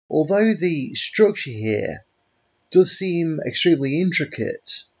although the structure here does seem extremely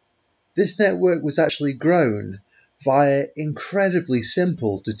intricate, this network was actually grown via incredibly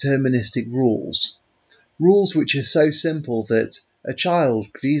simple deterministic rules. Rules which are so simple that a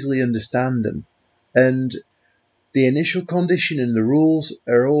child could easily understand them, and the initial condition and the rules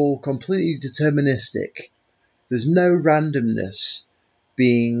are all completely deterministic. There's no randomness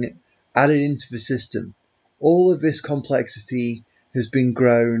being added into the system. All of this complexity has been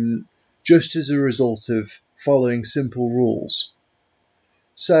grown just as a result of following simple rules.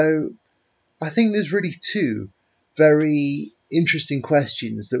 So I think there's really two very interesting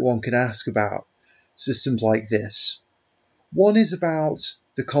questions that one can ask about systems like this. One is about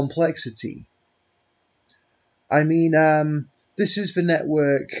the complexity. I mean, this is the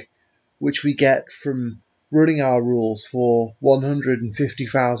network which we get from running our rules for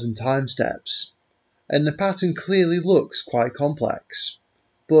 150,000 time steps, and the pattern clearly looks quite complex.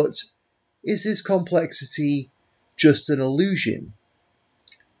 But is this complexity just an illusion?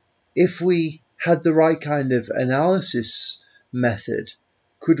 If we had the right kind of analysis method,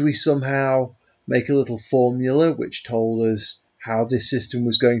 could we somehow make a little formula which told us how this system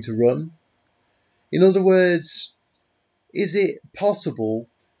was going to run? In other words, is it possible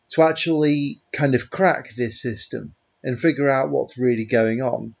to actually kind of crack this system and figure out what's really going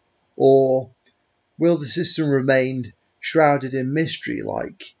on? Or will the system remain shrouded in mystery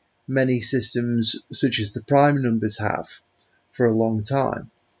like many systems such as the prime numbers have for a long time?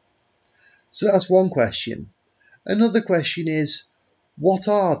 So that's one question. Another question is, what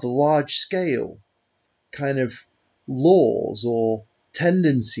are the large scale kind of laws or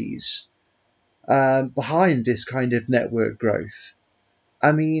tendencies behind this kind of network growth?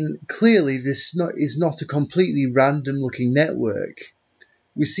 I mean, clearly this is not a completely random looking network.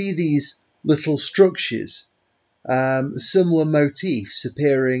 We see these little structures, similar motifs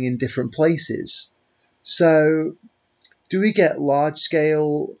appearing in different places. So do we get large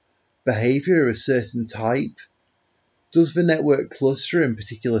scale behavior of a certain type? Does the network cluster in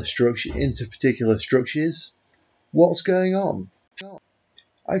into particular structures? What's going on?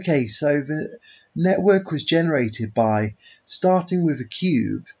 Okay, so the network was generated by starting with a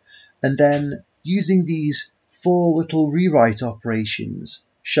cube and then using these four little rewrite operations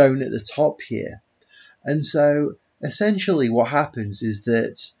shown at the top here. And so essentially what happens is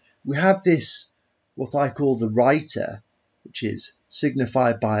that we have this, what I call the writer, which is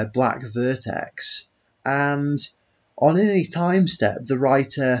signified by a black vertex, and on any time step the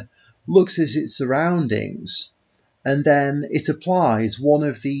writer looks at its surroundings and then it applies one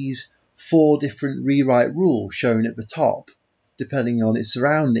of these four different rewrite rules shown at the top, depending on its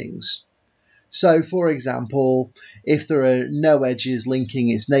surroundings. So, for example, if there are no edges linking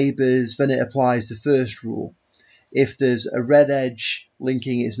its neighbours, then it applies the first rule. If there's a red edge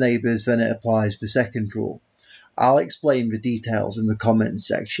linking its neighbours, then it applies the second rule. I'll explain the details in the comments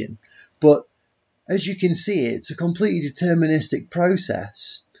section. But as you can see, it's a completely deterministic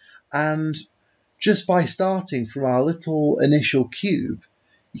process, and just by starting from our little initial cube,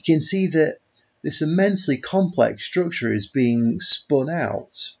 you can see that this immensely complex structure is being spun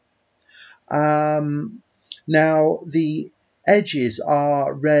out. Now, the edges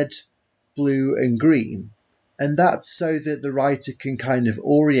are red, blue, and green, and that's so that the writer can kind of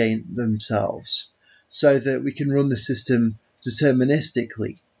orient themselves so that we can run the system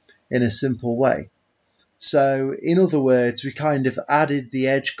deterministically in a simple way. So, in other words, we kind of added the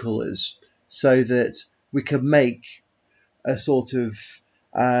edge colours so that we could make a sort of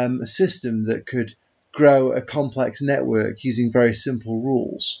a system that could grow a complex network using very simple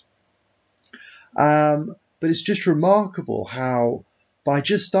rules. But it's just remarkable how by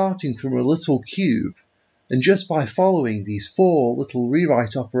just starting from a little cube and just by following these four little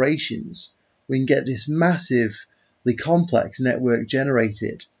rewrite operations, we can get this massively complex network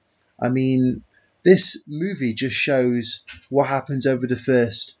generated. I mean, this movie just shows what happens over the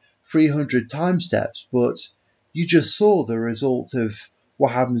first 300 time steps, but you just saw the result of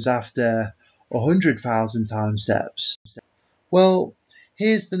what happens after 100,000 time steps. Well,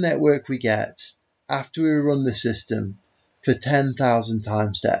 here's the network we get after we run the system for 10,000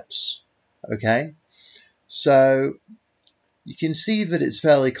 time steps. Okay, so you can see that it's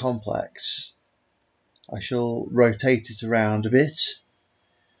fairly complex. I shall rotate it around a bit.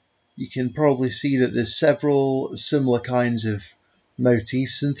 You can probably see that there's several similar kinds of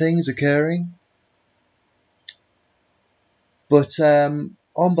motifs and things occurring. But on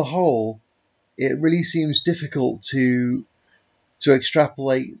the whole, it really seems difficult to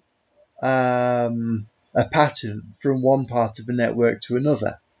extrapolate a pattern from one part of the network to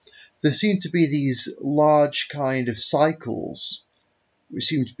another. There seem to be these large kind of cycles which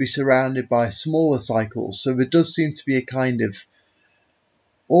seem to be surrounded by smaller cycles. So there does seem to be a kind of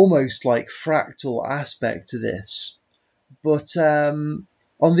almost like fractal aspect to this. But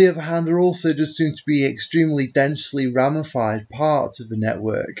on the other hand, there also does seem to be extremely densely ramified parts of the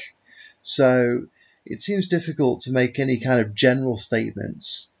network. So it seems difficult to make any kind of general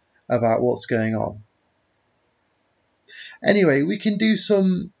statements about what's going on. Anyway, we can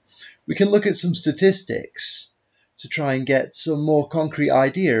look at some statistics to try and get some more concrete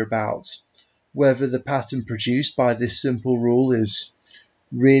idea about whether the pattern produced by this simple rule is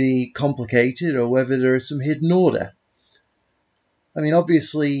really complicated or whether there is some hidden order. I mean,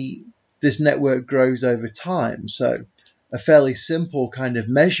 obviously, this network grows over time, so a fairly simple kind of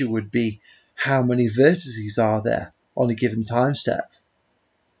measure would be how many vertices are there on a given time step.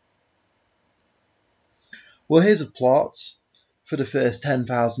 Well, here's a plot for the first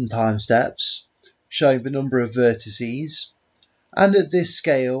 10,000 time steps, showing the number of vertices, and at this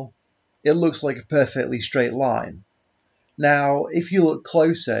scale, it looks like a perfectly straight line. Now, if you look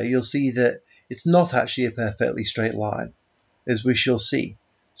closer, you'll see that it's not actually a perfectly straight line, as we shall see.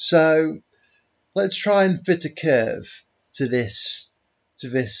 So let's try and fit a curve to these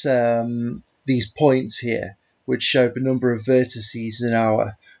points here, which show the number of vertices in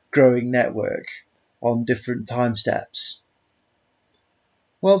our growing network on different time steps.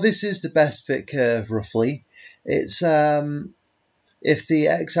 Well, this is the best fit curve roughly. It's if the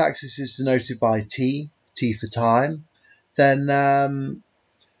x-axis is denoted by t for time, then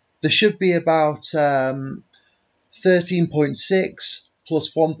there should be about 13.6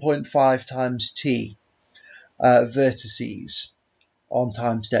 plus 1.5 times t vertices on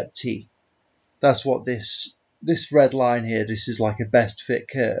time step t. That's what this red line here, this is like a best fit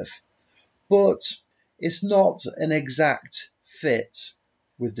curve. But it's not an exact fit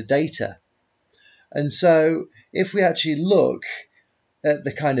with the data. And so if we actually look at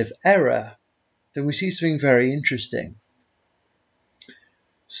the kind of error, then we see something very interesting.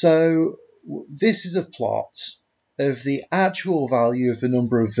 So this is a plot of the actual value of the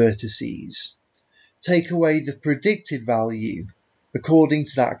number of vertices, take away the predicted value according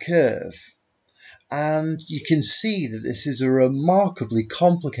to that curve, and you can see that this is a remarkably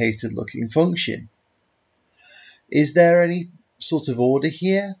complicated looking function. Is there any sort of order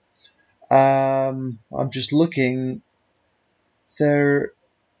here? I'm just looking. There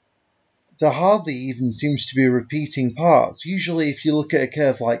hardly even seems to be repeating parts. Usually if you look at a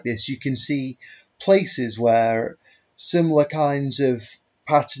curve like this, you can see places where similar kinds of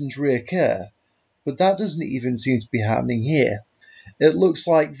patterns reoccur, but that doesn't even seem to be happening here. It looks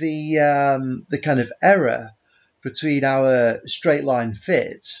like the kind of error between our straight line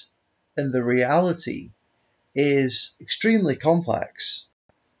fit and the reality is extremely complex.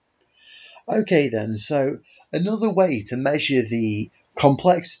 Okay then, so another way to measure the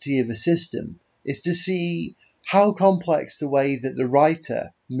complexity of a system is to see how complex the way that the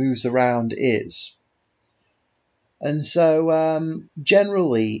writer moves around is. And so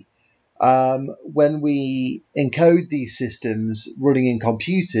generally, when we encode these systems running in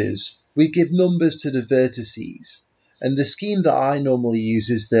computers, we give numbers to the vertices. And the scheme that I normally use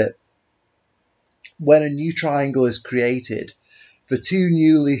is that when a new triangle is created, the two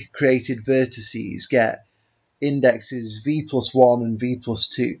newly created vertices get indexes v plus 1 and v plus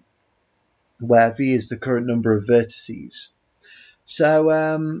 2, where v is the current number of vertices.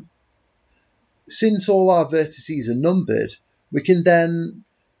 So since all our vertices are numbered, we can then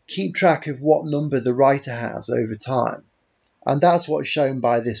keep track of what number the writer has over time. And that's what's shown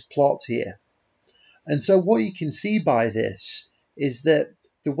by this plot here. And so what you can see by this is that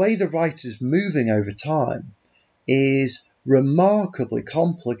the way the writer's moving over time is remarkably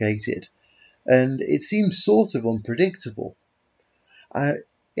complicated, and it seems sort of unpredictable. It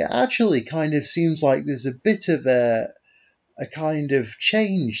actually kind of seems like there's a bit of a kind of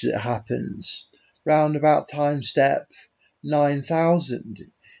change that happens round about time step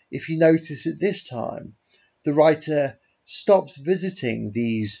 9,000. If you notice at this time, the writer stops visiting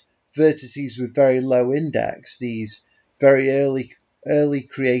these vertices with very low index, these very early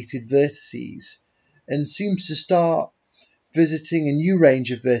created vertices, and seems to start visiting a new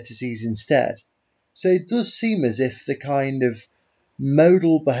range of vertices instead. So it does seem as if the kind of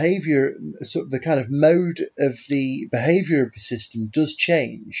modal behavior, sort of the kind of mode of the behavior of the system does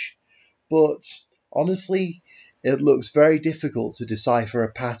change, but honestly, it looks very difficult to decipher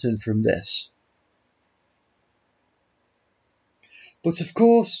a pattern from this. But of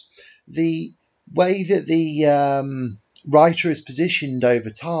course, the way that the writer is positioned over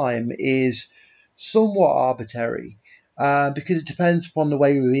time is somewhat arbitrary because it depends upon the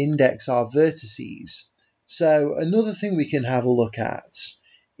way we index our vertices. So another thing we can have a look at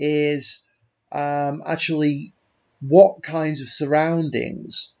is actually what kinds of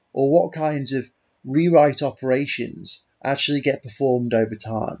surroundings or what kinds of rewrite operations actually get performed over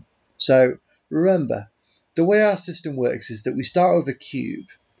time. So remember, the way our system works is that we start with a cube,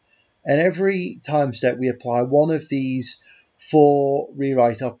 and every time step we apply one of these 4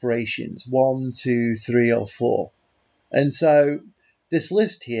 rewrite operations, 1, 2, 3, or 4. And so this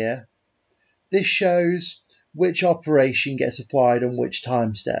list here, this shows which operation gets applied on which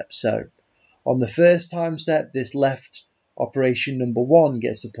time step. So on the first time step, this left operation number 1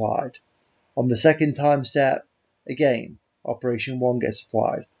 gets applied. On the second time step, again, operation 1 gets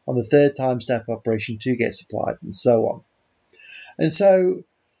applied. On the third time step, operation 2 gets applied, and so on. And so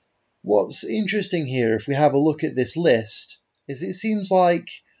what's interesting here, if we have a look at this list, is it seems like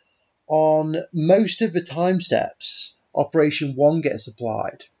on most of the time steps, operation 1 gets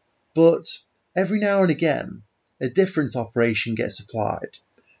applied, but every now and again, a different operation gets applied.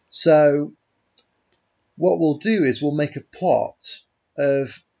 So what we'll do is we'll make a plot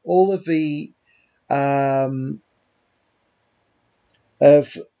of all of the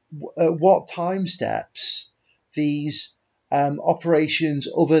what time steps these operations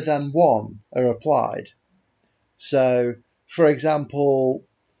other than 1 are applied. So, for example,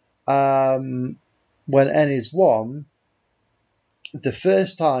 when n is 1, the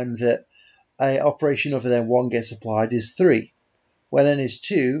first time that an operation other than 1 gets applied is 3. When n is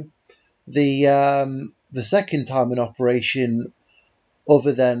 2, the second time an operation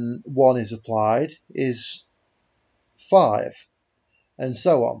other than 1 is applied is 5, and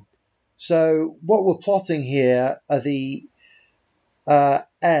so on. So what we're plotting here are the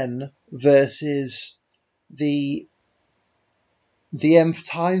n versus the nth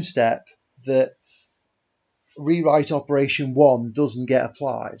time step that rewrite operation 1 doesn't get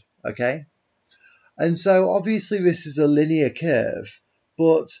applied, okay? And so obviously this is a linear curve,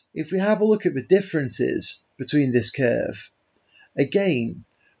 but if we have a look at the differences between this curve, again,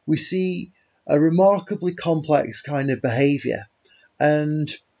 we see a remarkably complex kind of behavior. And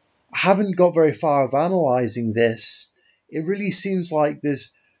I haven't got very far of analysing this. It really seems like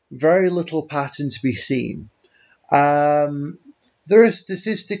there's very little pattern to be seen. There are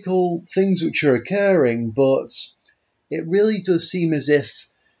statistical things which are occurring, but it really does seem as if,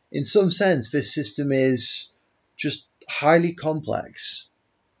 in some sense, this system is just highly complex.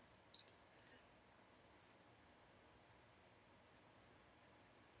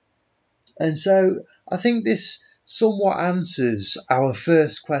 And so I think this somewhat answers our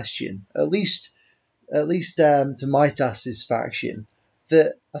first question, at least to my satisfaction,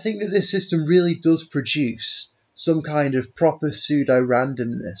 that I think that this system really does produce some kind of proper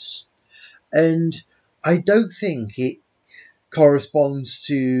pseudo-randomness. And I don't think it corresponds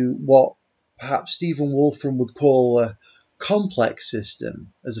to what perhaps Stephen Wolfram would call a complex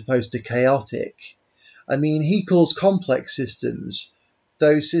system as opposed to chaotic. I mean, he calls complex systems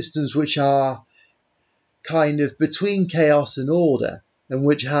those systems which are kind of between chaos and order, and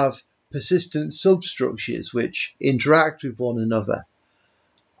which have persistent substructures which interact with one another.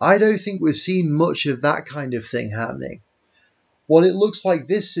 I don't think we've seen much of that kind of thing happening. What it looks like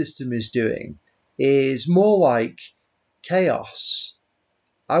this system is doing is more like chaos.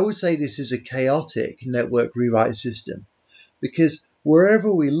 I would say this is a chaotic network rewrite system, because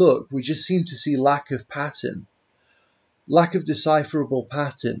wherever we look, we just seem to see lack of pattern, lack of decipherable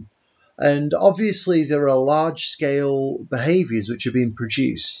pattern. And obviously there are large-scale behaviours which are being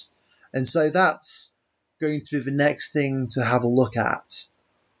produced. And so that's going to be the next thing to have a look at.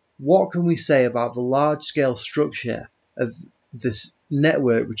 What can we say about the large-scale structure of this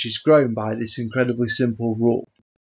network which is grown by this incredibly simple rule?